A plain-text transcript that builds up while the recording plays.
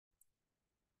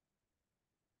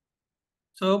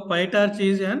So PyTorch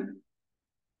is an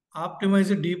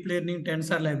optimized deep learning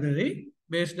tensor library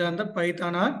based on the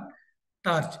Python or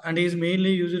Torch and is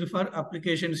mainly used for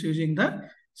applications using the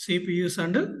CPUs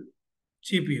and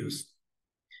GPUs.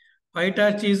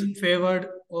 PyTorch is favored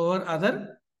over other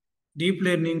deep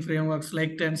learning frameworks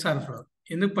like TensorFlow.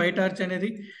 ఎందుకు PyTorch అనేది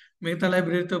మిగతా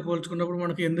లైబ్రరీతో పోల్చుకున్నప్పుడు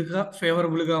మనకు ఎందుకు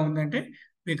ఫేవరబుల్గా ఉందంటే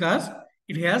because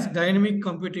it has dynamic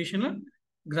computational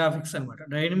graphics అనమాట.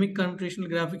 Dynamic computational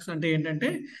graphics అంటే ఏంటంటే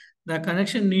the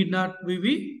connection need not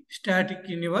be static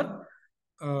in your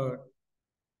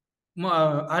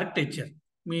architecture.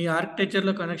 మీ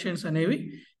ఆర్కిటెక్చర్లో కనెక్షన్స్ అనేవి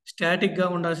స్టాటిక్గా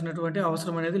ఉండాల్సినటువంటి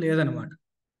అవసరం అనేది లేదనమాట.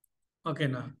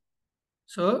 ఓకేనా?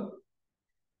 సో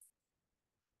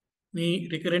మీ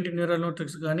రికరెంట్ న్యూరల్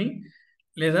నెట్వర్క్స్ కానీ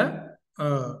లేదా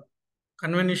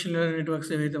కన్వెన్షనల్ న్యూరల్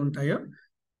నెట్వర్క్స్ ఏవైతే ఉంటాయో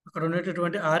అక్కడ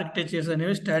ఉండేటటువంటి ఆర్కిటెక్చర్స్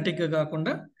అనేవి స్టాటిక్గా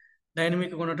కాకుండా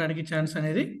డైనమిక్గా ఉండటానికి ఛాన్స్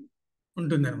అనేది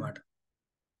ఉంటుందన్నమాట.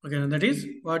 ఓకేనా? That is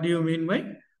what you mean by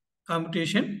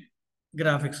competition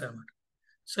graphics అనమాట.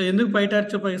 సో ఎందుకు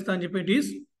PyTorch ఉపయోగిస్తా అని చెప్పి it is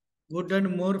good and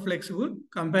more flexible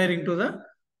comparing to the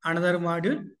another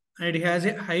module and it has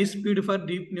a high speed for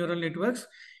deep neural networks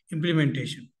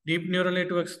implementation. Deep neural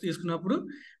networks తీసుకున్నప్పుడు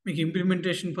మీకు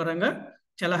implementation పరంగా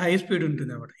చాలా high speed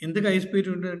ఉంటుంది అనమాట. ఎందుకు హై స్పీడ్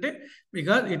ఉంటుందంటే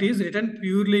because it is return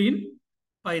purely in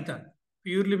Python.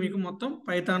 Purely మీకు మొత్తం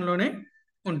పైథాన్లోనే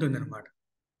ఉంటుంది అనమాట.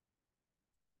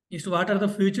 Next what are the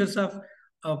features of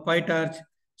PyTorch?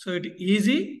 So it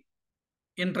easy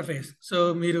interface. So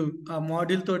మీరు ఆ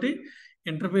మాడ్యూల్ తోటి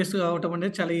ఇంటర్ఫేస్ కావటం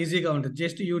అనేది చాలా ఈజీగా ఉంటుంది.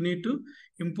 Just you need to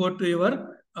import to your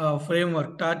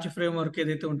framework. Torch framework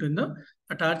ఏదైతే ఉంటుందో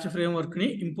ఆ టార్చ్ ఫ్రేమ్వర్క్ని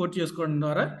ఇంపోర్ట్ చేసుకోవడం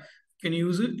ద్వారా కెన్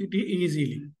యూజ్ ఇట్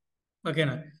ఈజీలీ.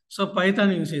 ఓకేనా? సో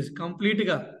పైథాన్ యూసేజ్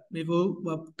కంప్లీట్గా మీకు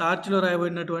టార్చ్లో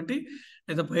రాయబడినటువంటి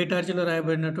లేదా PyTorchలో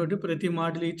రాయబడినటువంటి ప్రతి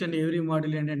module each and every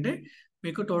module ఏంటంటే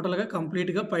మీకు టోటల్గా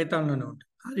కంప్లీట్గా పైథాన్లోనే ఉంటుంది.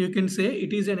 You can say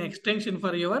it is an extension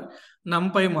for your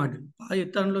NumPy module.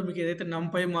 పైథాన్లో మీకు ఏదైతే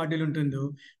NumPy మాడ్యూల్ ఉంటుందో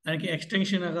దానికి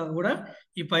ఎక్స్టెన్షన్గా కూడా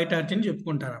ఈ PyTorch అని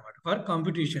చెప్పుకుంటారు అన్నమాట for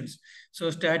computations. So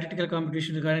statistical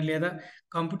computations కానీ లేదా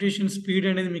కంప్యూటేషన్ స్పీడ్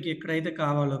అనేది మీకు ఎక్కడైతే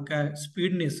కావాలో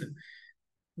స్పీడ్నెస్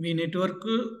మీ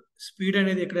నెట్వర్క్ స్పీడ్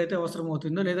అనేది ఎక్కడైతే అవసరం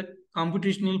అవుతుందో లేదా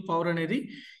కంప్యూటేషనల్ పవర్ అనేది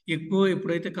ఎక్కువ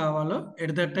ఎప్పుడైతే కావాలో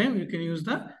at that time you can use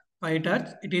the PyTorch.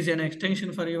 It is an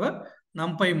extension for your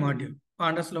NumPy module.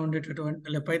 పాండాస్లో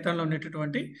ఉండేటటువంటి లేదా పైథాన్లో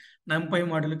ఉండేటటువంటి NumPy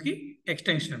మాడ్యూల్కి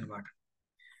ఎక్స్టెన్షన్ అనమాట.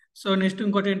 సో నెక్స్ట్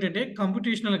ఇంకోటి ఏంటంటే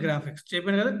కంప్యూటేషనల్ గ్రాఫిక్స్.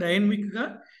 చెప్పాను కదా డైనమిక్గా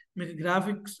మీకు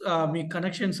గ్రాఫిక్స్ మీ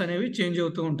కనెక్షన్స్ అనేవి చేంజ్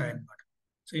అవుతూ ఉంటాయి అన్నమాట.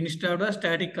 So instead of the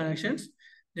static connections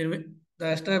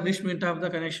the establishment of the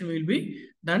connection will be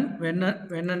done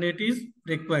when and it is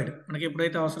required. మనకి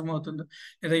ఎప్పుడైతే అవసరం అవుతుందో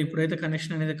లేదా ఎప్పుడైతే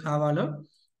కనెక్షన్ అనేది కావాలో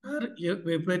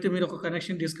ఎప్పుడైతే మీరు ఒక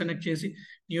కనెక్షన్ డిస్కనెక్ట్ చేసి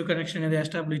న్యూ కనెక్షన్ అనేది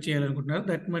ఎస్టాబ్లిష్ చేయాలనుకుంటున్నారు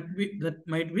that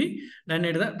might be done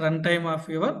at the run time of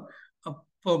your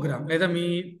programme. లేదా మీ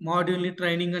మాడ్యూల్ని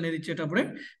ట్రైనింగ్ అనేది ఇచ్చేటప్పుడే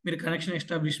మీరు కనెక్షన్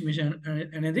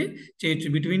ఎస్టాబ్లిష్మెంట్ అనేది చేయొచ్చు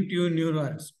బిట్వీన్ టూ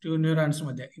న్యూరాన్స్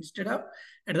మధ్య instead of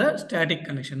at the static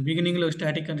connection. బిగినింగ్లో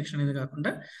స్టాటిక్ కనెక్షన్ అనేది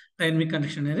కాకుండా డైనమిక్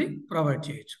కనెక్షన్ అనేది ప్రొవైడ్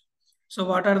చేయొచ్చు. So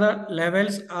what are the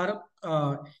levels are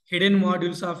hidden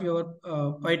modules of your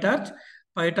PyTorch?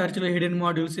 PyTorchలో hidden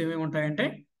modules ఏమేమి ఉంటాయంటే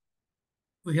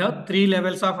we have 3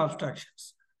 levels of abstractions.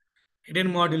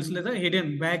 Hidden modules లేదా hidden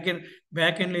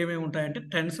back ఎండ్లో ఏమేమి ఉంటాయంటే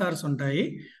టెన్సార్స్ ఉంటాయి,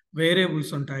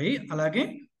 వేరియబుల్స్ ఉంటాయి, అలాగే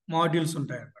మాడ్యూల్స్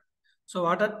ఉంటాయి అన్నమాట. So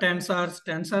what are టెన్సార్స్?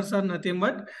 టెన్సార్స్ are nothing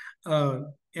but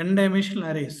n dimensional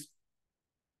arrays.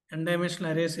 n dimensional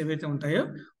arrays ఏవైతే ఉంటాయో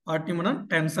వాటిని మనం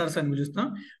టెన్సార్స్ అని పిలుస్తాం.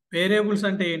 వేరియబుల్స్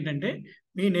అంటే ఏంటంటే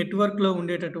మీ నెట్వర్క్లో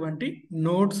ఉండేటటువంటి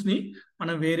నోడ్స్ని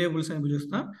మనం వేరియబుల్స్ అని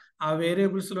పిలుస్తాం. ఆ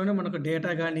వేరియబుల్స్లోనే మనకు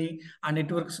డేటా కానీ ఆ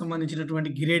నెట్వర్క్ సంబంధించినటువంటి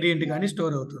గ్రేడియంట్ కానీ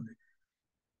స్టోర్ అవుతుంది.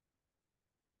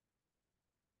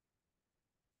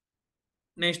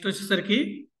 నెక్స్ట్ వచ్చేసరికి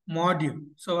module.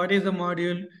 So what is the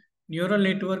module? Neural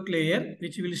network layer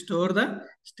which will store the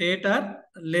state or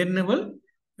learnable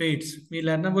weights. Me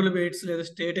learnable weights లేదా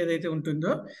స్టేట్ ఏదైతే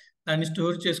ఉంటుందో దాన్ని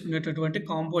స్టోర్ చేసుకునేటటువంటి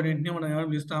కాంపోనెంట్ని మనం ఏమైనా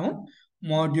పిలుస్తాము?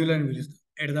 మాడ్యూల్ అని పిలుస్తాం.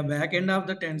 At the back end of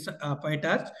the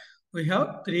PyTorch we have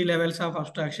 3 levels of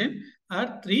abstraction or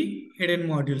 3 hidden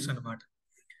modules అనమాట.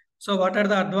 So what are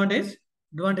the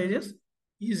advantages?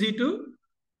 Easy to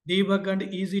debug and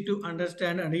easy to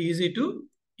understand and easy to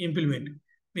implement.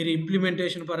 మీరు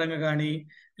implementation పరంగా కానీ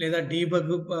లేదా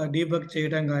debug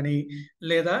చేయడం కానీ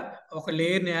లేదా ఒక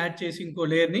లేయర్ని యాడ్ చేసి ఇంకో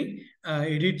లేయర్ని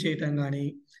ఎడిట్ చేయటం కానీ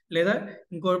లేదా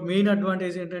ఇంకో మెయిన్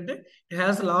అడ్వాంటేజ్ ఏంటంటే it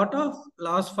has lot of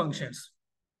loss functions.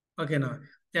 ఓకేనా?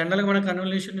 జనరల్గా మన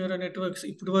కన్వల్యూషన్ న్యూరల్ నెట్వర్క్స్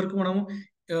ఇప్పటి వరకు మనం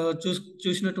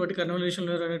చూసినటువంటి కన్వల్యూషన్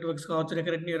న్యూరల్ నెట్వర్క్స్ కావచ్చు,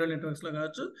 రికరెంట్ న్యూరల్ నెట్వర్క్స్లో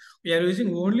కావచ్చు, we are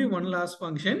using only one loss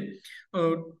function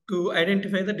to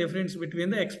identify the difference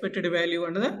between the expected value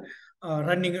and the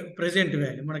running present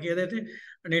value. మనకి ఏదైతే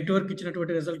నెట్వర్క్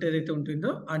ఇచ్చినటువంటి రిజల్ట్ ఏదైతే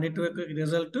ఉంటుందో ఆ నెట్వర్క్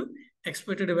రిజల్ట్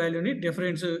ఎక్స్పెక్టెడ్ వాల్యూని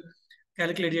డిఫరెన్స్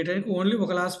క్యాలిక్యులేట్ చేయడానికి ఓన్లీ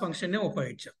ఒక loss ఫంక్షన్నే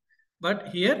ఉపయోగించాం. But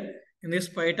here in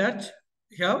this PyTorch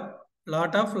you have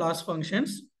lot of loss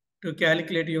functions to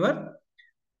calculate your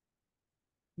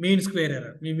mean square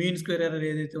error. Me mean square error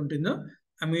ఏదైతే ఉంటుందో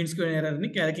ఆ మీన్ స్క్వేర్ ఎర్రర్ని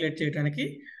క్యాలిక్యులేట్ చేయడానికి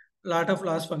lot of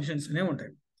loss functions అనే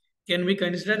ఉంటాయి. Can be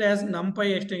considered as NumPy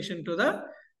extension to the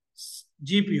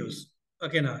GPUs.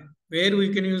 ఓకేనా, where we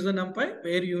can use the NumPy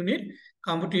where you need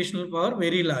computational power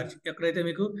very large. ఎక్కడైతే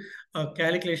మీకు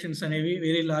calculations అనేవి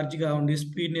వెరీ లార్జ్గా ఉండి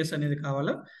speedness అనేది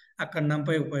కావాలో అక్కడ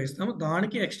NumPy ఉపయోగిస్తాము.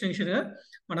 దానికి ఎక్స్టెన్షన్గా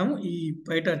మనము ఈ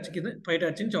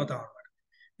PyTorchని చదువుతాం అన్నమాట.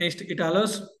 Next, it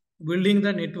allows building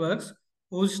the networks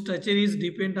whose structure is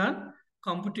depend on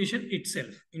computation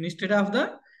itself. Instead of the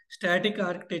static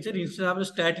architecture, instead of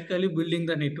statically building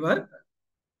the network,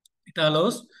 it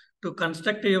allows to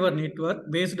construct your network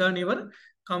based on your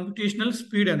computational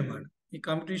speed అన్నమాట. ఈ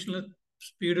computational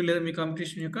speed లేదా మీ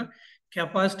computation యొక్క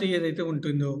capacity ఏదైతే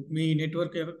ఉంటుందో, మీ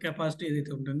network యొక్క capacity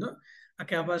ఏదైతే ఉంటుందో ఆ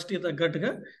కెపాసిటీ తగ్గట్టుగా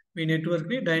మీ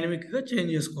నెట్వర్క్ని డైనమిక్గా చేంజ్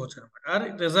చేసుకోవచ్చు అనమాట. ఆర్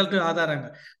రిజల్ట్ ఆధారంగా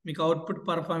మీకు అవుట్పుట్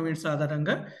పర్ఫార్మెన్స్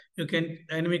ఆధారంగా you can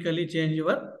dynamically change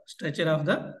your structure of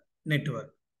the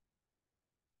network.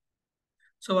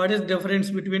 So what is difference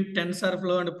between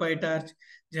TensorFlow and PyTorch?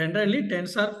 Generally,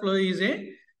 TensorFlow is a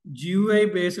GUI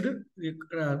based,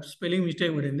 spelling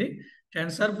mistake పడింది.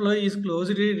 TensorFlow is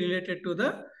closely related to the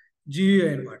GUI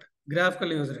అనమాట,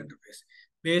 graphical user interface,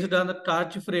 based on the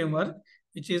Torch framework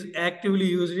which is actively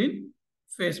used in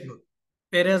Facebook.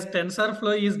 Whereas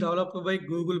TensorFlow is developed by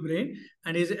Google Brain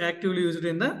and is actively used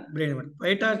in the Brain.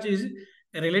 PyTorch is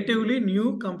relatively new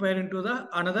compared to the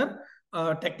another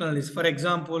technologies. For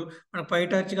example మన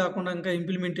PyTorch కాకుండా ఇంకా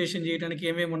implementation చేయడానికి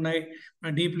ఏమేమి ఉన్నాయి, మన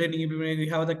deep learning implement, you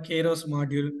have the Keras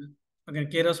module. Okay,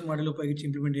 Keras module ఉపయోగించి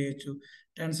implement చేయొచ్చు,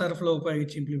 TensorFlow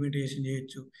ఉపయోగించి ఇంప్లిమెంటేషన్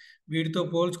చేయొచ్చు. వీటితో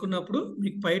పోల్చుకున్నప్పుడు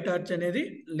మీకు PyTorch అనేది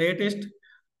latest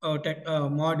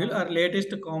module or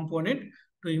latest component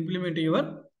to implement your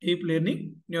deep learning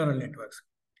neural networks.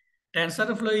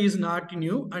 TensorFlow is not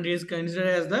new and is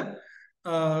considered as the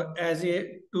as a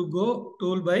to-go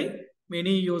tool by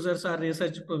many users or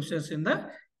research professionals in the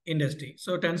industry.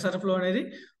 So TensorFlow అనేది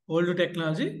old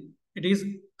technology. It is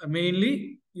mainly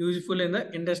useful in the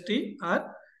industry or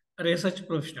research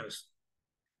professionals.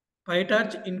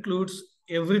 PyTorch includes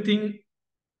everything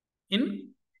in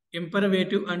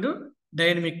imperative and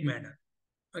dynamic manner.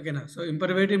 Okay, now so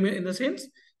imperative in the sense,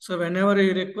 so whenever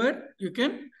you require you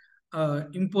can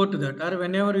import that, or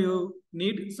whenever you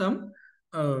need some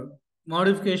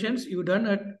modifications you done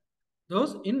at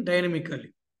those in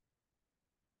dynamically.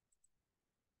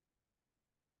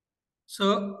 So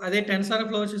అదే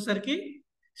TensorFlow వచ్చేసరికి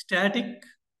static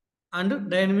and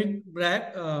dynamic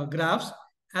graphs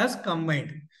has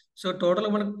combined. So total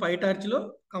మనకు PyTorchలో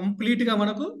కంప్లీట్గా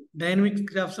మనకు dynamic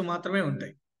graphs మాత్రమే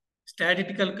ఉంటాయి.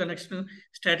 Statistical connection,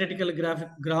 statistical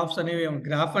graphs అనేవి,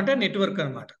 graph అంటే network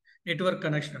అనమాట, నెట్వర్క్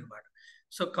కనెక్షన్ అనమాట.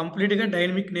 సో కంప్లీట్గా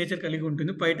డైనమిక్ నేచర్ కలిగి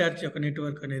ఉంటుంది PyTorch యొక్క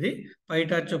నెట్వర్క్ అనేది.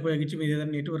 PyTorch ఉపయోగించి మీరు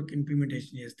ఏదైనా నెట్వర్క్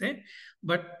ఇంప్లిమెంటేషన్ చేస్తే,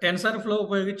 బట్ TensorFlow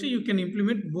ఉపయోగించి you can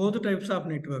implement both types of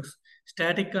networks,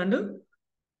 static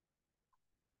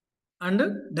and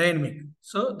dynamic.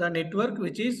 So the network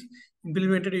which is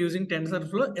implemented using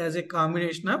TensorFlow as a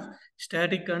combination of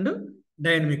static and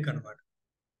dynamic అనమాట.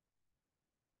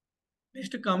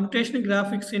 Next, computation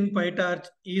graphics in PyTorch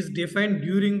is defined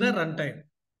during the runtime.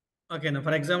 ఓకేనా,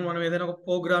 for example మనం ఏదైనా ఒక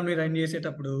ప్రోగ్రామ్ని run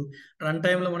చేసేటప్పుడు run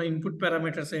టైంలో మనం input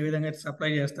parameters ఏ విధంగా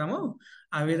సప్లై చేస్తామో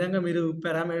ఆ విధంగా మీరు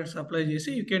పారామీటర్స్ సప్లై చేసి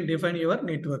you can define your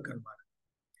network అనమాట.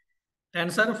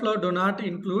 TensorFlow do not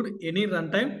include any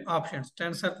runtime options.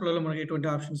 TensorFlowలో మనకి ఎటువంటి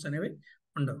ఆప్షన్స్ అనేవి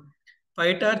ఉండవు.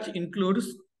 PyTorch includes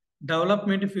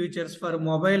development features for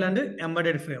mobile and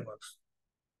embedded frameworks.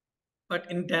 But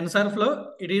in TensorFlow,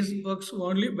 it is works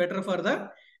only better for the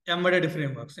embedded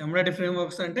frameworks. Embedded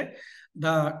frameworks ante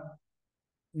the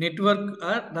network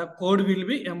or the code will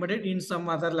be embedded in some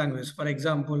other language. For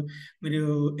example, మీరు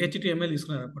HTML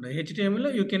తీసుకున్నారనుకోండి, HTML లో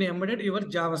you can embed your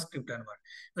JavaScript అనమాట.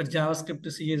 your JavaScript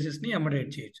CSS ని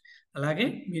embedded చేయొచ్చు. అలాగే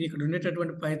మీరు ఇక్కడ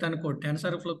ఉండేటటువంటి Python code,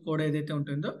 TensorFlow code ఏదైతే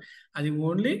ఉంటుందో అది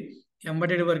ఓన్లీ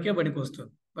ఎంబెడెడ్ వరకే బడికి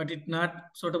వస్తుంది, but it not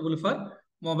suitable for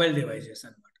mobile devices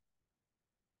అనమాట.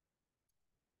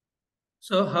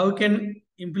 So how can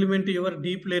implement your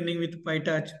deep learning with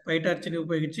PyTorch? PyTorchని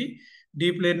ఉపయోగించి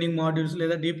డీప్ లెర్నింగ్ మాడ్యూల్స్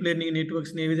లేదా డీప్ లెర్నింగ్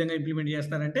నెట్వర్క్స్ని ఏ విధంగా ఇంప్లిమెంట్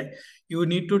చేస్తారంటే, you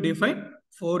need to define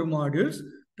 4 modules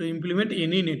to implement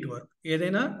any network.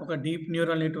 ఏదైనా ఒక deep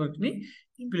neural నెట్వర్క్ని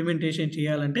implementation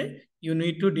చేయాలంటే you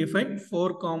need to define 4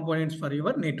 components for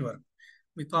your network.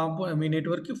 Me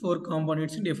నెట్వర్క్కి 4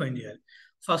 కాంపోనెంట్స్ని define చేయాలి.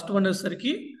 First one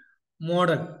వచ్చేసరికి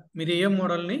model. మీరు ఏ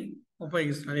మోడల్ని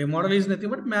ఉపయోగిస్తున్నారు? ఏ model is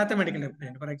nothing but mathematical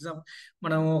representation.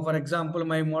 For example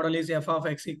my model is f of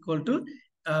x equal to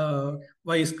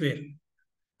y square,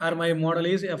 or my model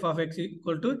is f of x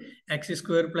equal to x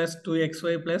square plus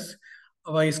 2xy plus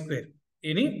y square.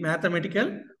 Any mathematical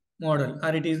model,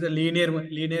 or it is the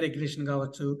linear equation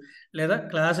కావచ్చు, లేదా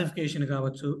classification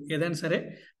కావచ్చు, ఏదైనా సరే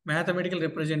mathematical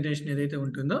representation ఏదైతే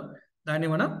ఉంటుందో దాన్ని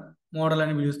మనం model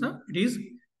అని పిలుస్తాం. It is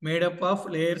made up of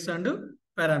layers and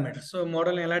parameters. So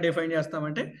మోడల్ని ఎలా డిఫైన్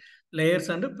చేస్తామంటే లేయర్స్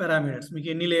అండ్ పారామీటర్స్. మీకు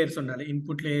ఎన్ని లేయర్స్ ఉండాలి?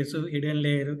 ఇన్పుట్ లేయర్స్, హిడెన్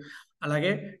లేయర్,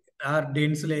 అలాగే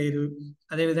డెన్స్ లేయర్,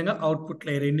 అదేవిధంగా అవుట్పుట్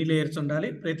లేయర్, ఎన్ని లేయర్స్ ఉండాలి?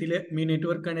 ప్రతి మీ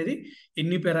నెట్వర్క్ అనేది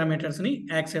ఎన్ని పారామీటర్స్ని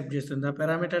యాక్సెప్ట్ చేస్తుంది? ఆ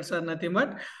parameters are nothing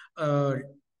but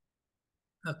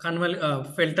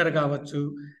filter కావచ్చు,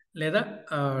 లేదా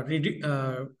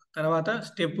తర్వాత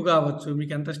స్టెప్ కావచ్చు.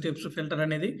 మీకు ఎంత స్టెప్స్ ఫిల్టర్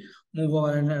అనేది మూవ్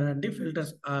అవ్వాలంటే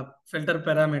ఫిల్టర్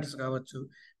పారామీటర్స్ కావచ్చు.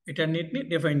 వీటన్నిటిని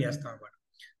డిఫైన్ చేస్తాం అన్నమాట.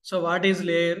 So what is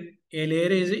layer? A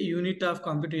layer is a unit of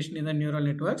computation in the neural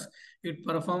networks. It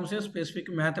performs A specific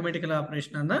mathematical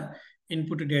operation on the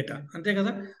input data. అంతే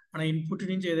కదా, మన input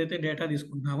నుంచి ఏదైతే డేటా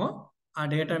తీసుకుంటున్నామో ఆ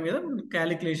డేటా మీద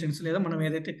క్యాలిక్యులేషన్స్ లేదా మనం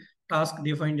ఏదైతే టాస్క్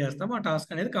డిఫైన్ చేస్తామో ఆ టాస్క్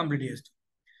అనేది కంప్లీట్ చేస్తాం.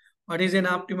 What is N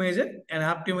optimizer? An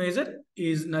optimizer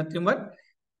is nothing but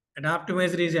an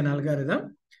optimizer is an algorithm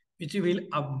which will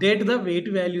update the weight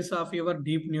values of your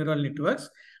deep neural networks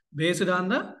based on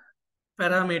the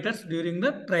parameters during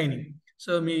the training.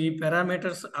 So me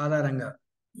parameters ఆధారంగా,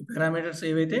 ఈ parameters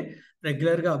ఏవైతే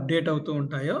రెగ్యులర్గా update అవుతూ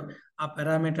ఉంటాయో ఆ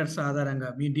parameters ఆధారంగా,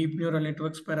 మీ deep neural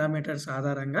networks parameters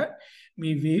ఆధారంగా మీ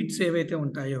weights ఏవైతే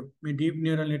ఉంటాయో, మీ డీప్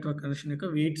న్యూరల్ నెట్వర్క్ కనెక్షన్ యొక్క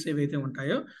వెయిట్స్ ఏవైతే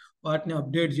ఉంటాయో వాటిని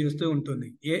అప్డేట్ చేస్తూ ఉంటుంది.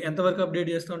 ఎంతవరకు అప్డేట్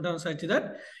చేస్తూ ఉంటాం? Such that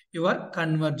you are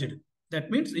converged. That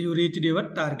means you reached your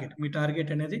target. Me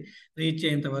target అనేది రీచ్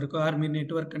అయ్యేంత వరకు, ఆర్ మీ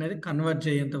నెట్వర్క్ అనేది కన్వర్జ్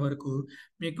అయ్యేంత వరకు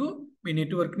మీకు మీ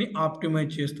నెట్వర్క్ని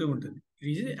ఆప్టిమైజ్ చేస్తూ ఉంటుంది. It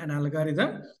is an algorithm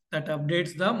that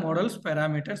updates the models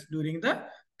parameters during the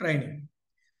training.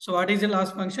 So what is the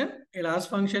loss function? A loss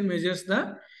function measures the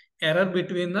error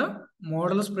between the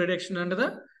models prediction and the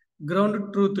ground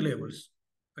truth labels.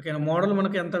 ఓకేనా, model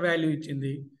మనకు ఎంత value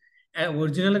ఇచ్చింది,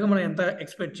 ఒరిజినల్గా మనం ఎంత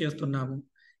expect చేస్తున్నాము,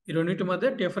 ఈ రెండింటి మధ్య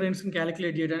డిఫరెన్స్ని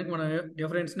క్యాలిక్యులేట్ చేయడానికి మనం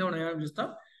డిఫరెన్స్ని మనం ఏమని పిలుస్తాం?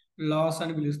 లాస్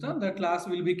అని పిలుస్తాం. That loss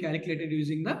will be calculated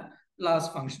using the loss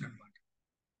function అనమాట.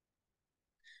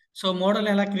 సో మోడల్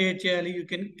ఎలా క్రియేట్ చేయాలి? You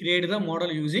can create the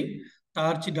model using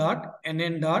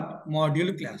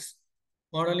torch.nn.module class.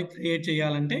 మోడల్ని క్రియేట్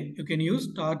చేయాలంటే యూ కెన్ యూజ్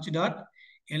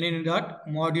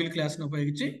torch.nn.module క్లాస్ని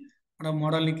ఉపయోగించి మనం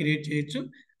మోడల్ని క్రియేట్ చేయొచ్చు.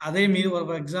 అదే మీరు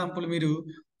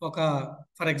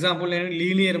ఫర్ ఎగ్జాంపుల్ నేను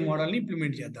లీనియర్ మోడల్ని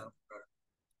ఇంప్లిమెంట్ చేద్దాం,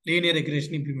 లీనియర్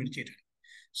రిగ్రెషన్ ఇంప్లిమెంట్ చేయడానికి.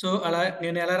 సో అలా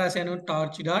నేను ఎలా రాశాను?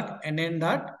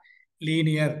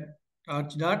 torch.nn.linear.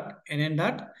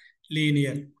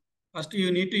 First you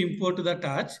need to import the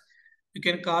torch. You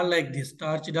can call like this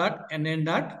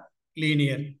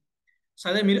torch.nn.linear. So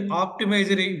అదే మీరు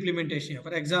optimizer implementation,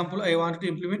 for example I want to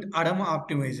implement Adam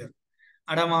optimizer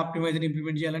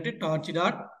implement చేయాలంటే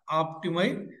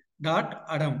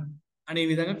torch.optimize.atom అనే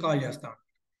విధంగా కాల్ చేస్తాం.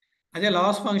 అదే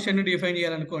loss function define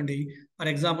చేయాలనుకోండి, for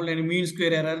example నేను mean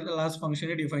square error loss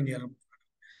function define చేయాలనుకుంటున్నాను.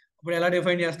 అప్పుడు ఎలా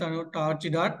డిఫైన్ చేస్తాను?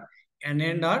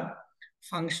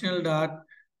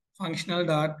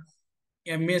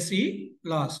 torch.nn.functional.msc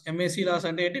loss. ఎంఎస్సి లాస్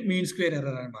అంటే ఏంటి? మీన్ స్క్వేర్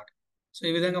ఎర్రర్ అనమాట. సో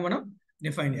ఈ విధంగా మనం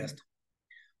డిఫైన్ చేస్తాం.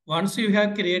 Once you have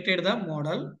created the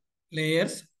model,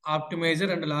 layers,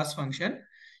 optimizer and loss function,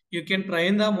 you can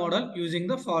train the model using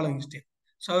the following step.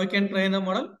 So you can train the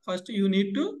model. First you need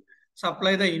to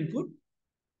supply the input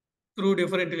through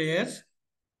different layers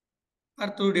or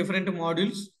through different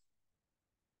modules.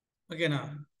 Okay, now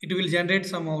it will generate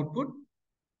some output.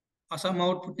 Some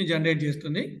output ni generate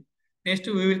చేస్తుంది. Next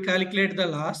we will calculate the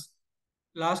loss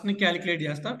ni calculate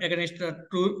చేస్తాం against the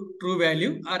true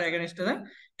value or against the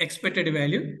expected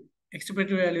value.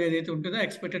 Expected value ఏదైతే ఉంటుందో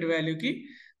expected value కి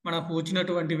మనకు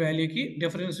వచ్చినటువంటి వాల్యూకి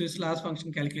difference చూసి loss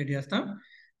function calculate చేస్తాం.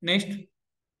 Next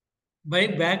buy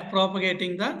back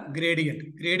propagating the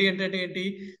gradient అంటే ఏంటి?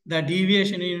 The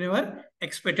deviation in your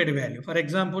expected value. For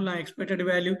example నా ఎక్స్పెక్టెడ్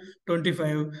వాల్యూ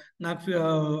 25, నాకు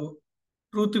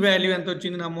ట్రూత్ వాల్యూ ఎంత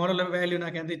వచ్చింది? నా మోడల్ వాల్యూ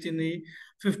నాకు ఎంత ఇచ్చింది?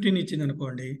 15 ఇచ్చింది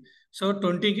అనుకోండి. సో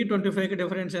 20కి 25కి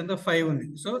డిఫరెన్స్ ఎంత? 5 ఉంది.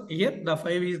 So here the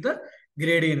 5 is the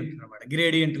gradient అనమాట,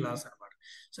 గ్రేడియంట్ లాస్ అనమాట.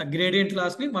 సో గ్రేడియంట్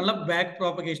లాస్ని మళ్ళీ బ్యాక్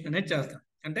ప్రాపగేషన్ అనేది చేస్తాం.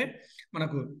 అంటే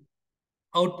మనకు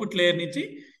అవుట్పుట్ లేయర్ నుంచి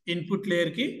ఇన్పుట్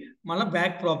లేయర్కి మళ్ళీ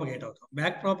బ్యాక్ ప్రాపగేట్ అవుతాం.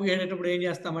 బ్యాక్ ప్రాపగేట్ అయ్యేటప్పుడు ఏం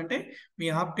చేస్తామంటే మీ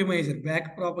ఆప్టిమైజర్ బ్యాక్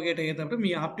ప్రాపగేట్ అయ్యేటప్పుడు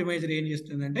మీ ఆప్టిమైజర్ ఏం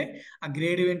చేస్తుందంటే ఆ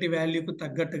గ్రేడియంట్ వాల్యూకు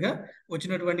తగ్గట్టుగా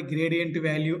వచ్చినటువంటి గ్రేడియంట్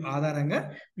వాల్యూ ఆధారంగా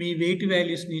మీ వెయిట్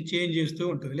వాల్యూస్ని చేంజ్ చేస్తూ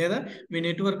ఉంటుంది, లేదా మీ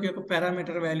నెట్వర్క్ యొక్క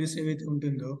పారామీటర్ వాల్యూస్ ఏవైతే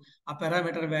ఉంటుందో ఆ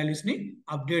పారామీటర్ వాల్యూస్ని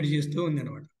అప్డేట్ చేస్తూ ఉంది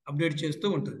అనమాట, అప్డేట్ చేస్తూ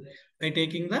ఉంటుంది by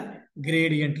taking the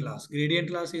gradient loss.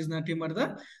 Gradient loss is nothing but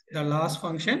the loss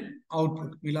function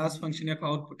output. Me loss function యొక్క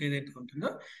అవుట్పుట్ ఏదైతే ఉంటుందో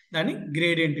దాన్ని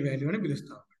గ్రేడియంట్ వాల్యూ అని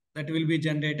పిలుస్తాం. That will be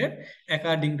generated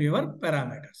according to your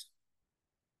parameters.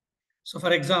 So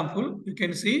for example, you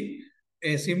can see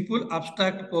a simple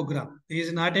abstract program. This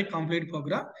is not a complete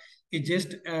program. It's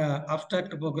just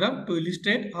abstract program to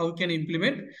illustrate how you can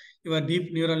implement your deep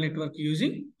neural network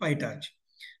using PyTorch.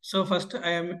 So first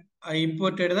I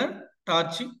imported the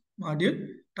torch module.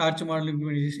 Torch module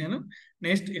implement చేశాను.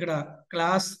 Next ఇక్కడ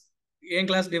class ఏం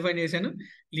class define చేశాను,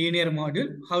 linear module.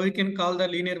 How you can call the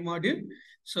linear module?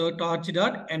 So torch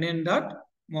dot NN dot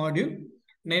module.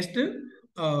 Next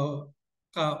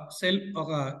self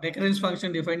ఒక recurrence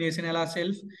function define చేసిన ఎలా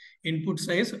self input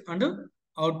size and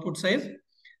output size.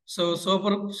 So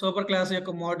super class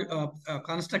యొక్క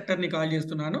constructor ని call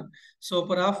చేస్తున్నాను,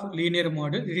 super of linear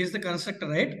module. It is the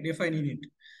constructor right, define in it.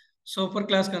 Super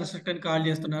class constructor ని call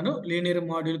చేస్తున్నాను, linear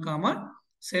module comma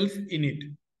self in it.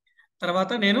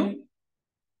 తర్వాత నేను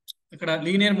ఇక్కడ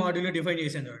linear module define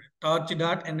చేశాను, torch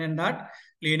dot NN dot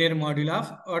linear module of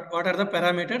what are the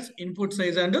parameters input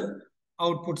size and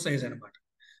output size అనమాట.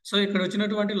 So ఇక్కడ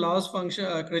వచ్చినటువంటి loss function,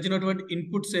 ఇక్కడ వచ్చినటువంటి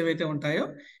ఇన్పుట్స్ ఏవైతే ఉంటాయో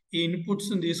ఈ ఇన్పుట్స్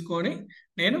తీసుకొని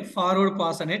నేను ఫార్వర్డ్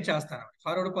పాస్ అనేది చేస్తాను.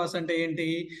 ఫార్వర్డ్ పాస్ అంటే ఏంటి,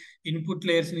 ఇన్పుట్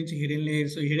లేయర్స్ నుంచి హిడెన్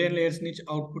లేయర్స్, హిడెన్ లేయర్స్ నుంచి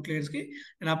అవుట్పుట్ లేయర్స్కి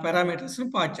నేను ఆ పారామీటర్స్ని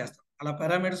పాస్ చేస్తాను. అలా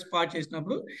పారామీటర్స్ పాస్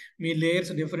చేసినప్పుడు మీ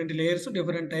different layers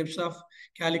different types of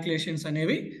calculations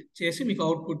అనేవి చేసి మీకు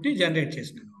అవుట్పుట్ని జనరేట్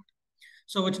చేసినాను అనమాట.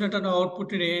 సో వచ్చినటువంటి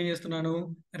అవుట్పుట్ని ఏం చేస్తున్నాను,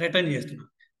 రిటర్న్ చేస్తున్నాను.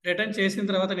 రిటర్న్ చేసిన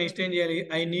తర్వాత నెక్స్ట్ ఏం చేయాలి,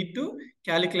 I need to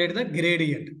calculate the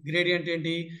gradient. Gradient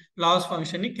ఏంటి, లాస్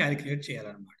ఫంక్షన్ని క్యాలిక్యులేట్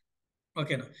చేయాలన్నమాట.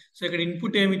 ఓకేనా. సో ఇక్కడ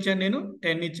ఇన్పుట్ ఏమి ఇచ్చాను, నేను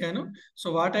 10 ఇచ్చాను. So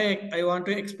what I want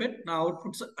to expect, నా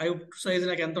అవుట్పుట్ సైజ్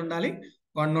నాకు ఎంత ఉండాలి,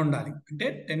 1 ఉండాలి. అంటే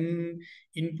 10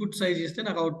 ఇన్పుట్ సైజ్ ఇస్తే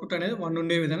నాకు అవుట్పుట్ అనేది 1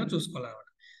 ఉండే విధంగా చూసుకోవాలన్నమాట.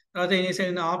 తర్వాత ఏం చేశాను,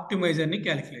 నేను ఆప్టిమైజర్ని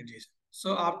క్యాలిక్యులేట్ చేశాను. సో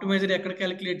ఆప్టిమైజర్ ఎక్కడ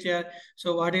క్యాలిక్యులేట్ చేయాలి, so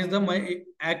what is the my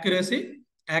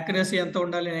accuracy ఎంత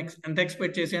ఉండాలి, ఎంత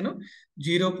ఎక్స్పెక్ట్ చేశాను,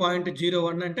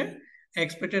 0.01 అంటే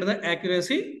ఎక్స్పెక్టెడ్ ద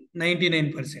యాక్యురసీ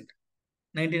 99%.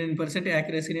 99%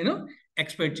 యాక్యురసీ నేను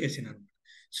ఎక్స్పెక్ట్ చేసినాను.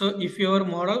 So if your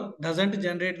model doesn't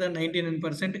generate the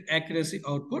 99% accuracy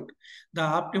output, the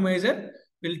optimizer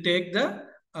will take the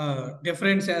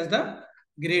difference as the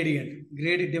gradient.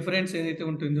 Difference ఏదైతే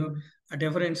ఉంటుందో ఆ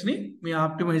డిఫరెన్స్ని మీ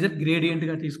ఆప్టిమైజర్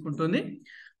గ్రేడియంట్గా తీసుకుంటుంది.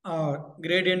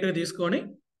 గ్రేడియంట్గా తీసుకొని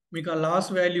మీకు ఆ లాస్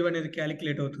వాల్యూ అనేది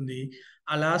క్యాలిక్యులేట్ అవుతుంది.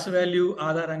 ఆ లాస్ వాల్యూ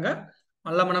ఆధారంగా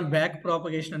మళ్ళీ మనం బ్యాక్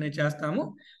ప్రాపగేషన్ అనేది చేస్తాము.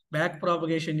 బ్యాక్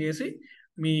ప్రాపగేషన్ చేసి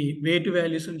మీ వెయిట్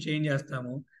వాల్యూస్ని చేంజ్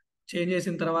చేస్తాము. చేంజ్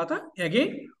చేసిన తర్వాత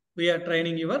again we are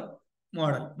training your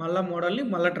model.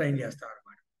 మళ్ళీ ట్రైన్ చేస్తాం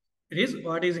అనమాట. It is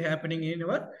what is happening in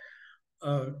your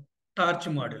torch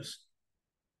models.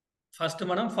 First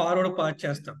మనం ఫార్వర్డ్ పాస్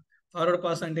చేస్తాం. ఫార్వర్డ్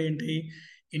పాస్ అంటే ఏంటి,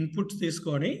 ఇన్పుట్స్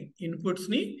తీసుకొని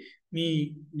ఇన్పుట్స్ని మీ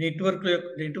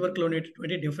నెట్వర్క్లో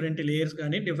ఉండేటువంటి డిఫరెంట్ లేయర్స్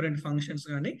కానీ డిఫరెంట్ ఫంక్షన్స్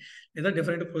కానీ లేదా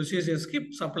డిఫరెంట్ ప్రొసీజర్స్కి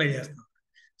సప్లై చేస్తాం.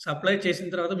 సప్లై చేసిన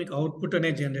తర్వాత మీకు అవుట్పుట్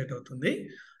అనేది జనరేట్ అవుతుంది.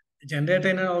 జనరేట్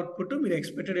అయిన అవుట్పుట్ మీరు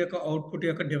ఎక్స్పెక్టెడ్ యొక్క అవుట్పుట్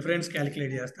యొక్క డిఫరెన్స్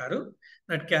క్యాలిక్యులేట్ చేస్తారు.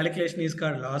 That calculation is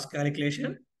called loss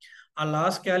calculation. ఆ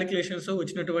లాస్ క్యాలిక్యులేషన్స్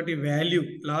వచ్చినటువంటి వాల్యూ,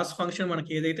 లాస్ ఫంక్షన్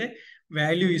మనకి ఏదైతే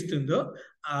వాల్యూ ఇస్తుందో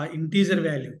ఆ ఇంటీజర్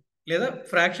వాల్యూ లేదా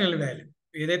ఫ్రాక్షనల్ వాల్యూ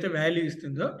ఏదైతే వాల్యూ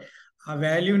ఇస్తుందో ఆ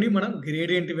వాల్యూని మనం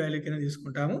గ్రేడియంట్ వాల్యూ కింద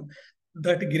తీసుకుంటాము.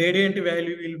 That gradient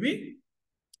value will be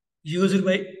used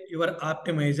by your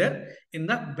optimizer in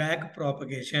the back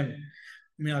propagation.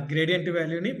 మీ ఆ గ్రేడియంట్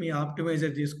వాల్యూని మీ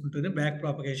ఆప్టిమైజర్ తీసుకుంటుంది. బ్యాక్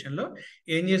ప్రాపగేషన్లో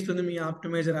ఏం చేస్తుంది మీ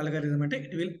ఆప్టిమైజర్ అల్గారిథం అంటే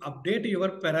it will update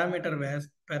your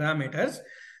parameters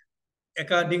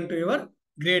according to your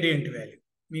gradient value.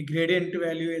 Me gradient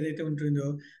value ఏదైతే ఉంటుందో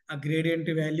ఆ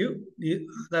gradient value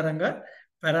ఆధారంగా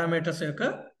పారామీటర్స్ యొక్క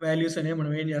వాల్యూస్ అనేవి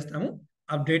మనం ఏం చేస్తాము,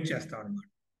 అప్డేట్ చేస్తాం అన్నమాట.